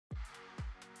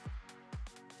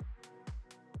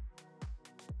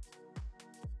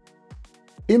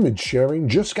Image sharing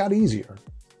just got easier.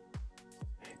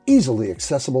 Easily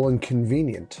accessible and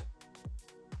convenient.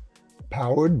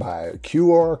 Powered by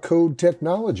QR code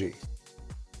technology.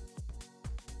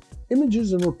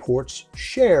 Images and reports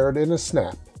shared in a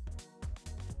snap.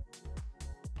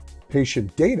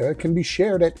 Patient data can be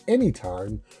shared at any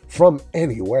time from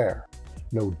anywhere.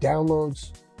 No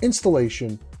downloads,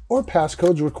 installation, or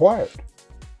passcodes required.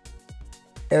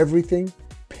 Everything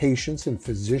patients and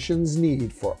physicians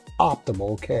need for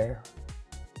optimal care.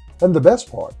 And the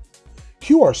best part,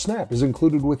 QR Snap is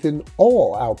included within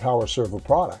all our Power Server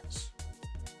products.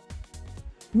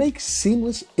 Make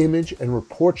seamless image and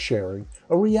report sharing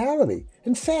a reality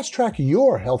and fast-track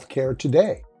your healthcare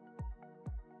today.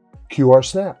 QR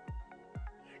Snap,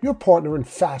 your partner in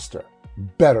faster,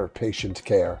 better patient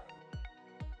care.